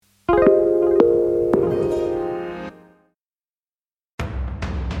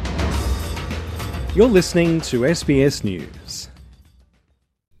You're listening to SBS News.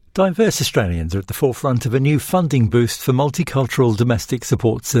 Diverse Australians are at the forefront of a new funding boost for multicultural domestic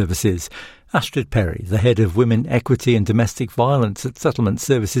support services. Astrid Perry, the head of Women, Equity and Domestic Violence at Settlement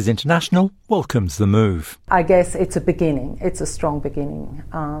Services International, welcomes the move. I guess it's a beginning. It's a strong beginning,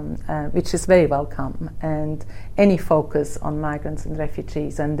 which is very welcome. And any focus on migrants and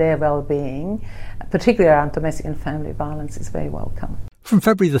refugees and their well-being, particularly around domestic and family violence, is very welcome. From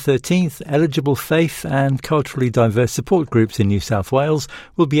February the 13th, eligible faith and culturally diverse support groups in New South Wales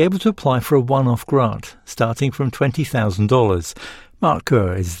will be able to apply for a one-off grant, starting from $20,000. Mark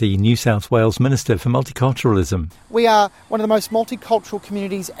Kerr is the New South Wales Minister for Multiculturalism. We are one of the most multicultural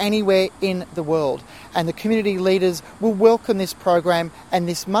communities anywhere in the world, and the community leaders will welcome this program and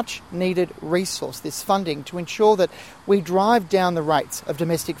this much-needed resource, this funding, to ensure that we drive down the rates of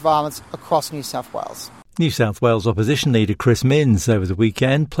domestic violence across New South Wales. New South Wales opposition leader Chris Minns over the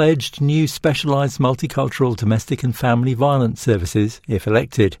weekend pledged new specialised multicultural domestic and family violence services if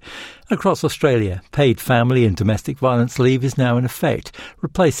elected. Across Australia, paid family and domestic violence leave is now in effect,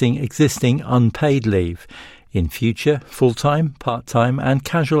 replacing existing unpaid leave. In future, full-time, part-time and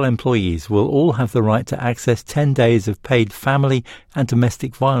casual employees will all have the right to access 10 days of paid family and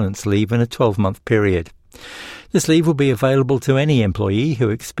domestic violence leave in a 12-month period. This leave will be available to any employee who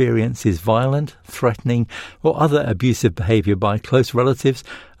experiences violent, threatening or other abusive behaviour by close relatives,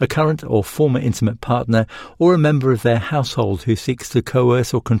 a current or former intimate partner, or a member of their household who seeks to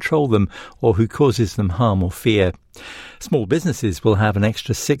coerce or control them or who causes them harm or fear. Small businesses will have an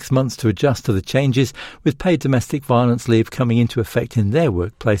extra 6 months to adjust to the changes, with paid domestic violence leave coming into effect in their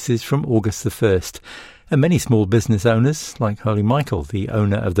workplaces from August the 1st. And many small business owners, like Holly Michael, the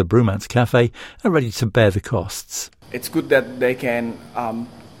owner of the Brumats Cafe, are ready to bear the costs. It's good that they can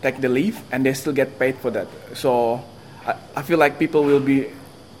take the leave and they still get paid for that. So I feel like people will be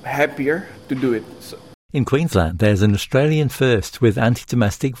happier to do it. In Queensland, there's an Australian first with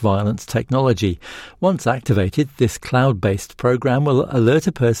anti-domestic violence technology. Once activated, this cloud-based program will alert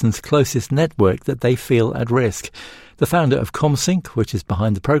a person's closest network that they feel at risk. The founder of ComSync, which is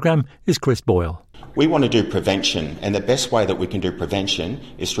behind the program, is Chris Boyle. We want to do prevention, and the best way that we can do prevention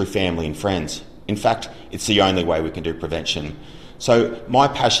is through family and friends. In fact, it's the only way we can do prevention. So my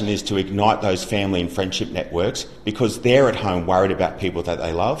passion is to ignite those family and friendship networks, because they're at home worried about people that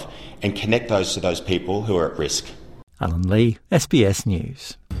they love, and connect those to those people who are at risk. Alan Lee, SBS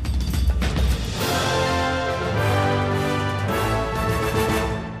News.